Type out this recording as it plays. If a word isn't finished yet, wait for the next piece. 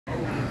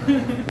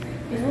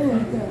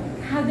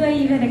How do I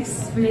even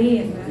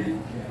explain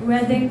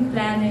wedding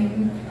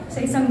planning? Sa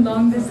isang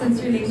long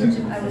distance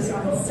relationship, I was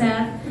on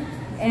set,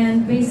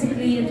 and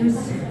basically it was,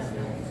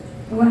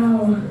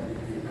 wow,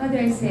 how do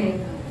I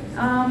say?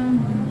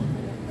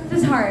 It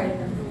was hard.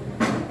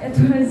 It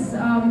was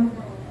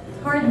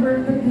hard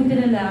work, but buti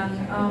na lang.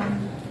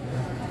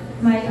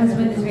 My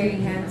husband is very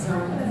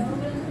hands-on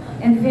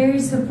and very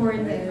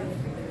supportive.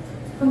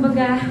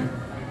 Kumbaga,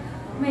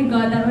 my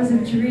God, that was a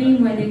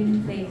dream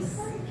wedding place.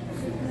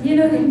 You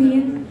know what I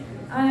mean?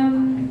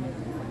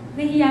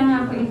 Nahiya nga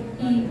ako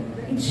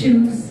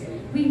i-choose.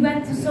 We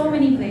went to so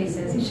many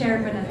places.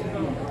 I-share pa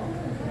natin.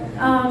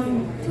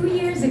 2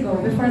 years ago,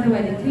 before the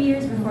wedding, 2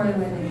 years before the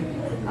wedding,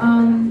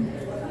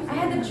 I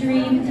had a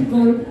dream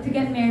to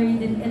get married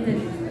in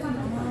Italy.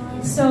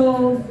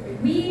 So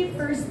we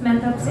first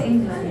met up sa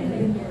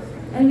England,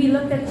 and we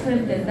looked at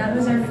Clifton. That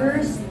was the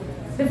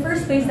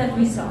first place that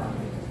we saw.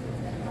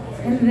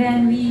 And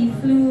then we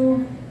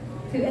flew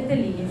to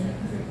Italy.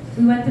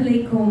 We went to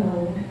Lake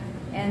Como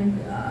and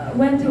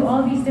went to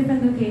all these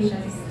different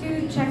locations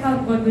to check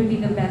out what would be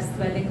the best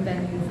wedding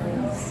venue for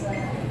us.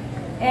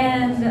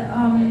 And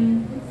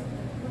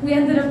we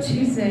ended up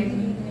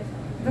choosing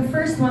the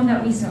first one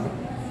that we saw.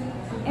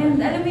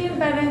 And alam mo yung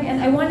parang,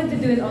 and I wanted to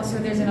do it also.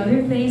 There's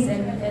another place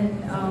in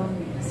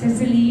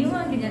Sicily, yung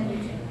mga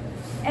ganyan.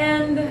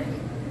 And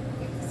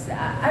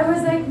I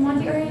was like,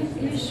 Monty, are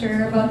you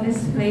sure about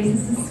this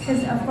place?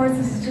 Because of course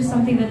this is just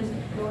something that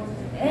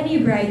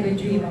any bride would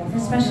dream of,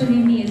 especially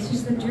me. It's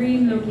just a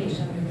dream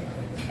location.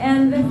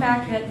 And the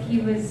fact that he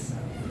was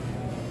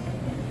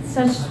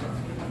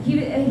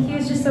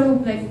just so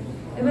like,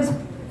 it was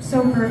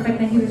so perfect,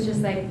 and he was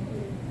just like,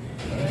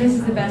 this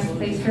is the best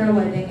place for a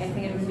wedding. I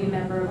think it would be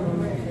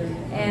memorable.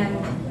 And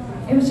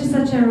it was just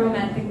such a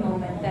romantic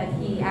moment that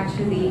he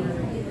actually,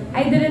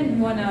 I didn't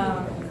want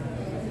to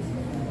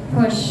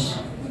push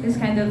this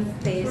kind of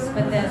place,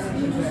 but then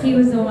he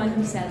was the one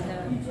who said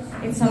that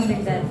it's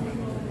something that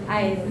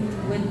I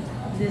would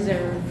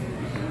deserve.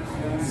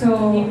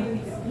 So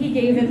he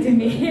gave it to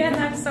me, and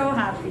I'm so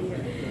happy.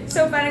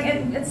 So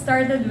parang it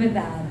started with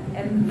that,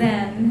 and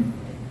then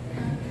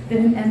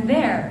didn't end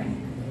there.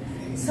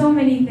 So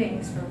many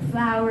things, from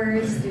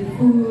flowers to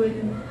food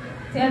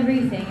to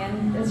everything,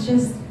 and it's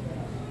just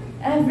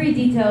every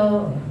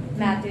detail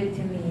mattered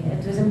to me.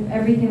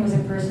 Everything was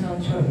a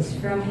personal choice,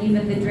 from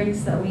even the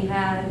drinks that we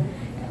had,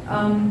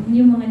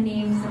 yung mga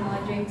names ng mga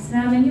drinks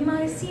namin, yung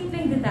mga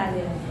simpleng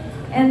detalye.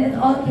 And it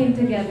all came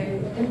together.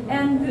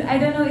 And I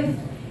don't know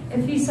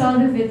if you saw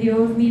the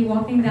video of me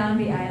walking down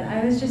the aisle,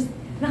 I was just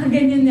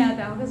nakaganyan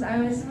yata because I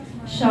was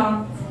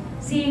shocked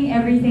seeing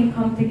everything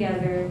come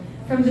together,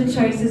 from the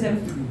choices of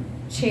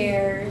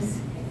chairs.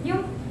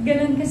 Yung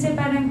ganun kasi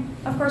parang,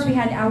 of course we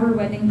had our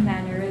wedding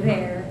planner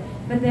there,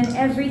 but then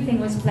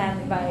everything was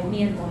planned by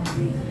me and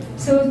Monty.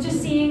 So just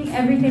seeing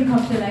everything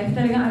come to life,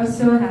 talagang I was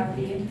so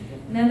happy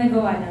na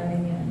nagawa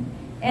namin yun.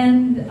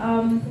 And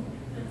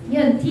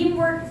yun,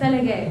 teamwork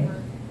talaga eh.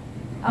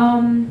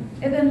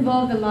 It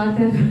involved a lot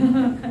of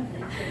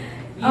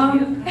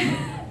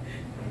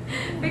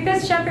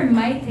because syempre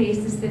my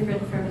taste is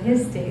different from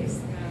his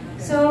taste.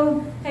 So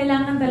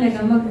kailangan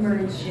talaga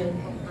mag-merge yun.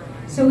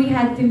 So we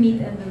had to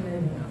meet in the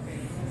middle.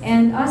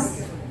 And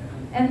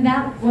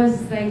that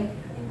was like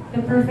the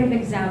perfect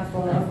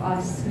example of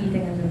us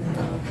meeting in the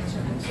middle.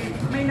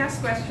 My last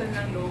question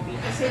ng Lovi,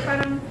 kasi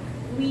parang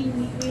we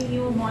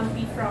knew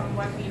Monty from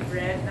what we've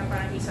read, na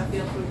parang he's a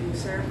film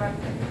producer, but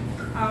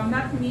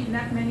not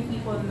many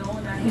people know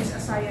that he's a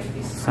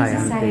scientist. He's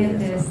a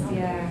scientist,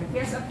 yeah. He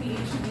has a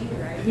PhD,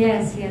 right?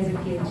 Yes, he has a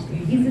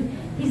PhD.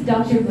 He's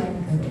Dr.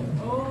 Blanco.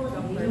 Oh,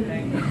 Dr.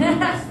 Blanco.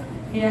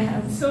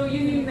 Yeah. So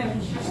yun yung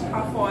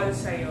nag-fall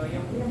sa'yo,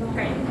 yung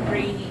kind of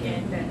brainy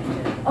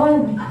intelligent.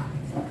 Oh,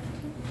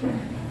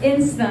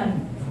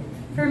 instant.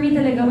 For me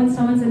talaga, when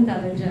someone's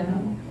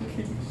intelligent,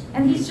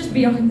 and he's just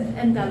beyond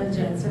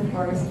intelligence, of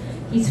course.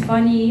 He's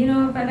funny, you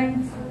know,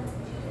 parang,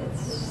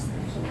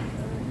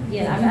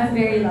 yeah, I'm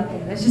very lucky.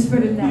 Let's just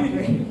put it that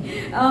way.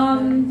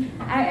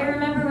 I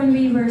remember when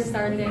we were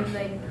starting,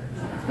 like,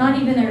 not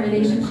even a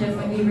relationship,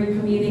 when we were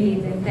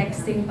communicating,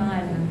 texting pa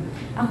nga lang.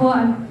 Ako,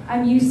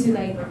 I'm used to,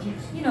 like,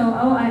 you know,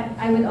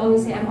 I would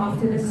always say I'm off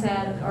to the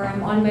set, or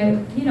I'm on my,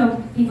 you know,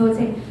 people would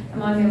say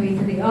I'm on my way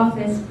to the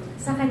office.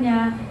 Sa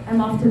kanya, I'm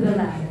off to the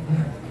lab.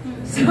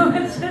 So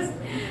it's just,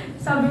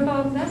 sabi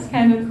ko, that's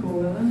kind of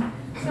cool.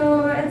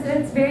 So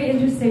it's very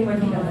interesting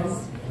what he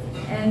does.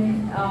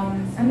 And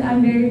I'm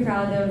very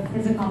proud of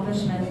his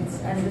accomplishments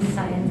as a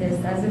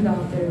scientist, as a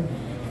doctor.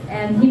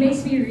 And he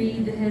makes me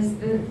read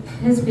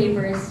his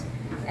papers.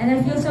 And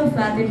I feel so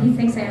flattered. He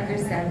thinks I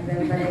understand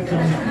them, but I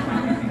don't.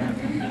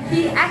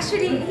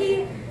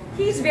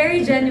 He's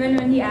very genuine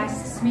when he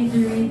asks me to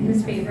read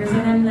his papers.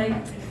 And I'm like,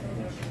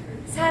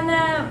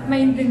 sana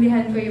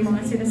maintindihan ko yung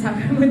mga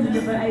sinasabi mo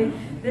dito. But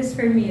this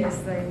for me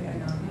is like,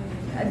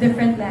 a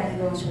different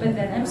language, but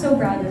then I'm so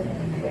proud of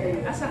him.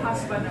 As a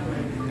husband,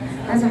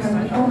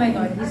 oh my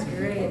God, he's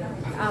great.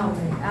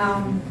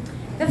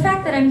 The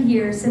fact that I'm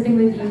here sitting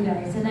with you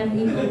guys and I'm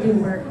able to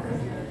work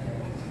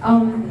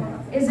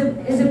is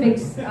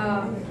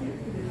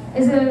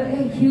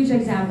a huge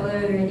example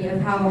already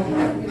of how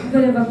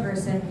good of a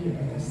person he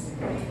is.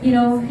 You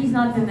know, he's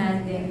not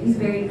demanding, he's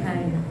very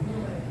kind.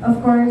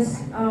 Of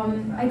course,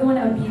 I don't want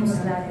to abuse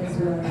that as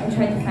well. I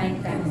try to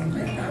find time,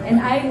 and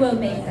I will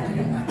make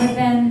time. But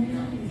then,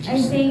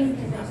 I think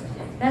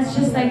that's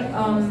just like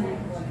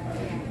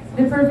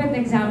the perfect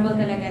example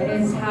talaga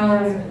is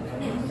how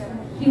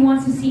he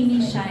wants to see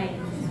me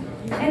shine.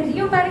 And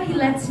yung parang he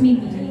lets me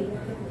be.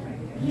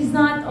 He's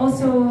not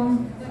also,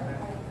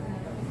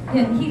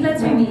 yeah, he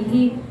lets me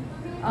be.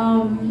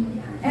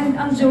 And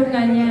ang joke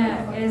nga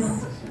niya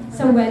is,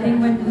 sa wedding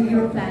when we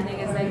were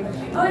planning is like,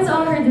 oh, it's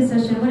all her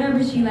decision.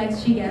 Whatever she likes,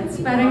 she gets.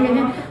 Parang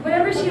ganyan.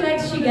 Whatever she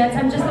likes, she gets.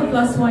 I'm just a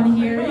 +1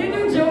 here. Yun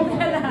yung joke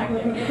na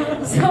lagi.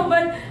 So,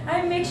 but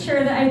I make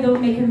sure that I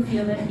don't make him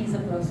feel that he's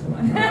a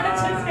 +1.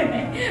 Just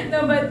kidding.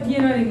 No, but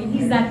you know what I mean.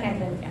 He's that kind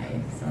of guy.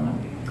 So,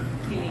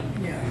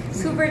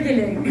 super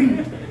kilig.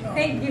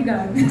 Thank you,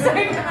 God.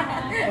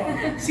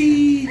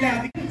 Si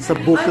Lovi. Sa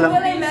book lang.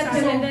 Until I met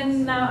him and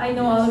then now I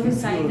know all of his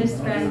scientist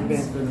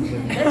friends.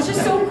 It's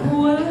just so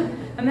cool.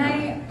 I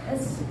mean,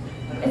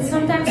 it's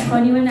sometimes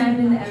funny when I'm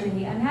in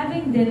LA. I'm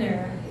having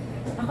dinner.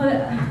 Ako,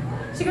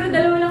 siguro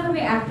dalawa lang kami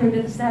actor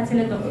dito sa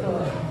sila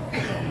doktor.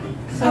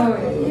 So,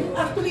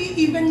 actually,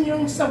 even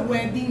yung sa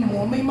wedding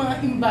mo, may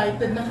mga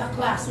invited na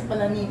kaklase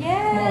pala ni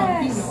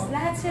Monty, no?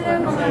 Lahat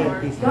sila mga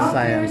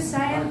doctors,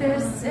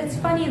 scientists. It's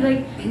funny,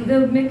 like,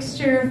 the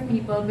mixture of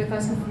people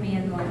because of me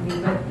and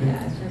Monty. But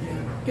yeah, it's just...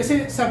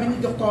 Kasi sabi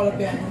ni Dr.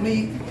 Ben,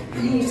 may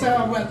yung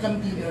sa welcome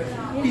dinner,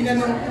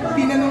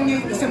 tinanong niya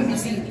yung isang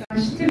bisita.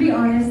 To be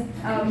honest,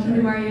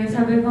 Mario,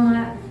 sabi ko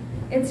nga,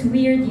 it's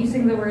weird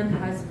using the word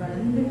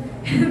husband.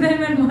 And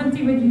then when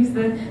Monty would use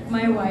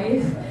my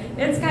wife,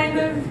 it's kind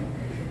of,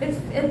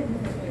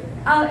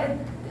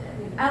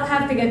 I'll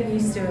have to get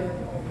used to it.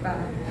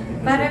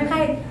 Parang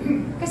kahit,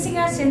 kasi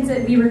nga since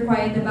we were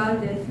quiet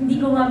about it,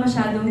 hindi ko nga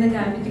masyadong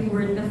nagamit yung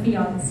word na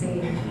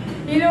fiancé.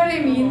 You know what I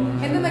mean?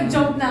 And then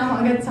nag-jump na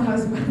ako agad sa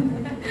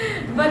husband.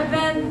 But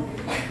then,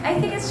 I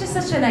think it's just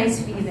such a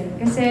nice feeling.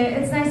 Kasi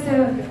it's nice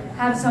to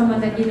have someone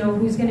that, you know,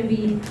 who's gonna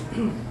be,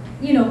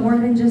 you know, more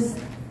than just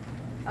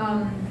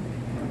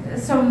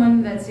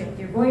someone that's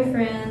your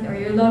boyfriend or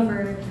your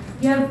lover.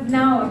 You have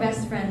now a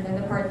best friend and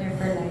a partner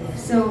for life.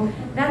 So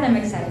that I'm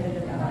excited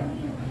about.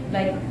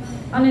 Like,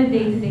 on a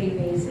day-to-day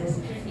basis.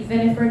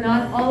 Even if we're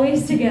not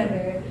always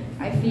together,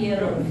 I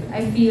feel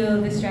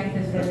the strength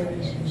of the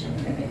relationship.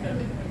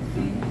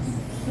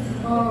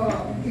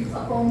 It's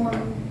a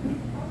common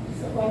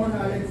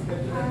knowledge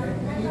that you have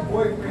many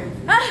boyfriends.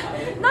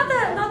 Not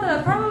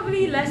that,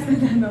 probably less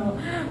than that.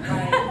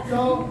 Right.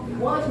 So,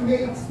 what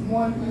makes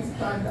Monty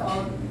stand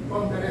out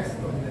from the rest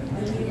of them?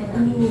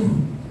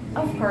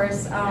 Of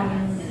course, I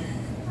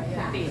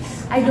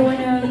don't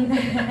know.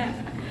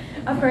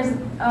 Of course,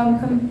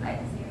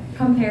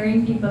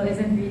 comparing people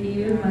isn't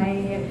really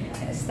my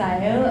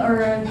style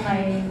or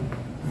my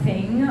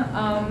thing.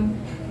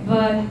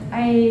 But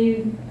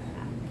I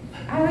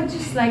would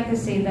just like to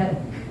say that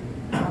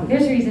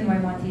there's a reason why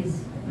Monty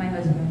is my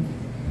husband,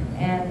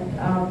 and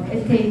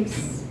it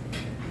takes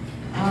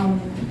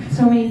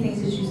so many things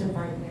to choose a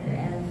partner,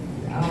 and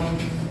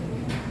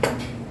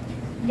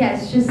yeah,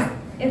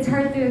 it's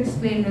hard to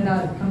explain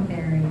without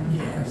comparing, of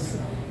course.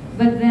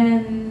 But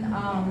then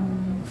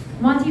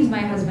Monty's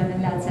my husband,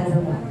 and that says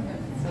a lot.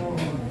 So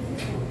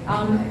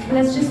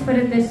let's just put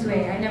it this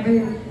way: I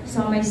never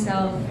saw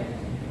myself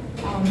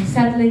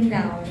settling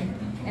down.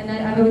 And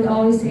I would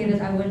always say that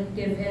I wouldn't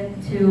give in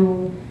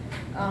to,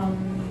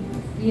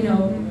 you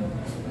know,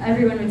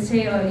 everyone would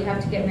say, oh, you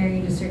have to get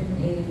married at a certain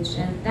age.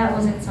 And that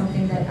wasn't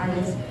something that I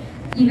was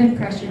even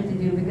pressured to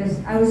do because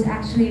I was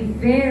actually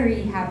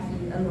very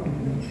happy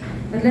alone.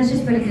 But let's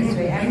just put it this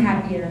way, I'm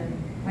happier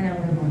when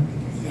I'm alone.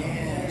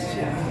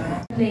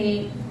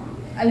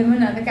 Alam mo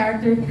na, the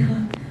character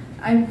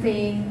I'm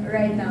playing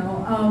right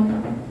now,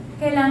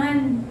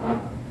 kailangan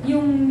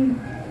yung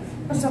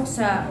pasok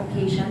sa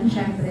occasion,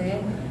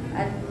 syempre,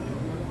 at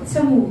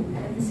sa mood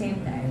at the same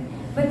time.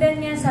 But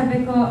then nga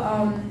sabi ko,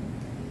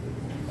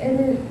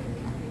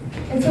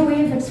 it's a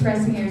way of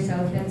expressing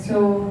yourself, and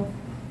so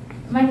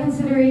my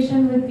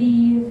consideration would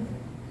be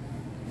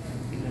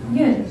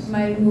yun,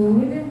 my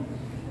mood,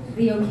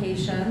 the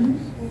occasion,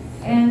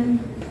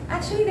 and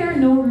actually there are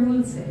no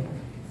rules. It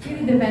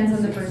really depends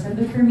on the person,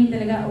 but for me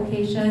talaga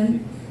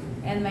occasion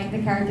and like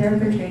the character I'm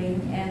portraying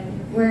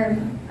and where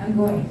I'm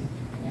going.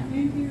 Yeah.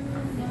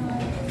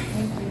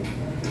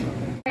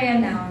 I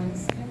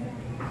announced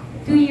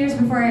 2 years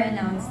before I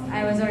announced,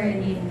 I was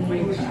already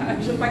engaged.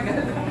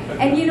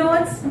 And you know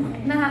what's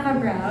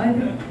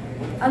nakaka-proud?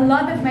 A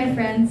lot of my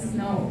friends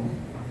know.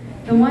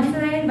 The ones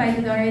that I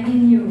invited already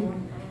knew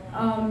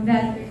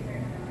that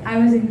I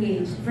was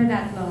engaged for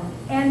that long.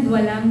 And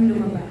walang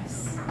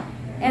lumabas.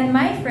 And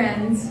my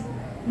friends,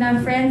 na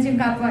friends yung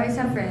kapwa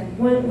isa friend,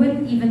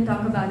 wouldn't even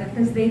talk about it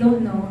because they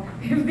don't know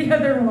if the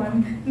other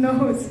one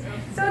knows.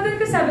 So dun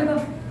ko sabi ko,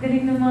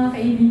 galing ng mga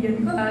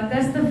kaibigan ko,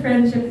 that's the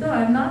friendship to,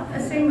 not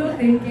a single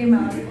thing came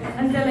out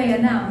until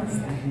I announced.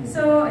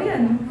 So,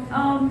 ayun,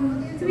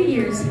 2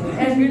 years.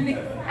 And really,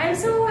 I'm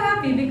so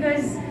happy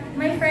because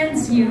my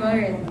friends knew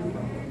already.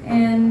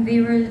 And they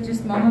were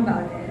just mom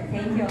about it.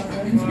 Thank you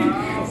also.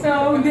 Wow. So,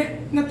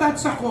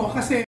 Natouch ako kasi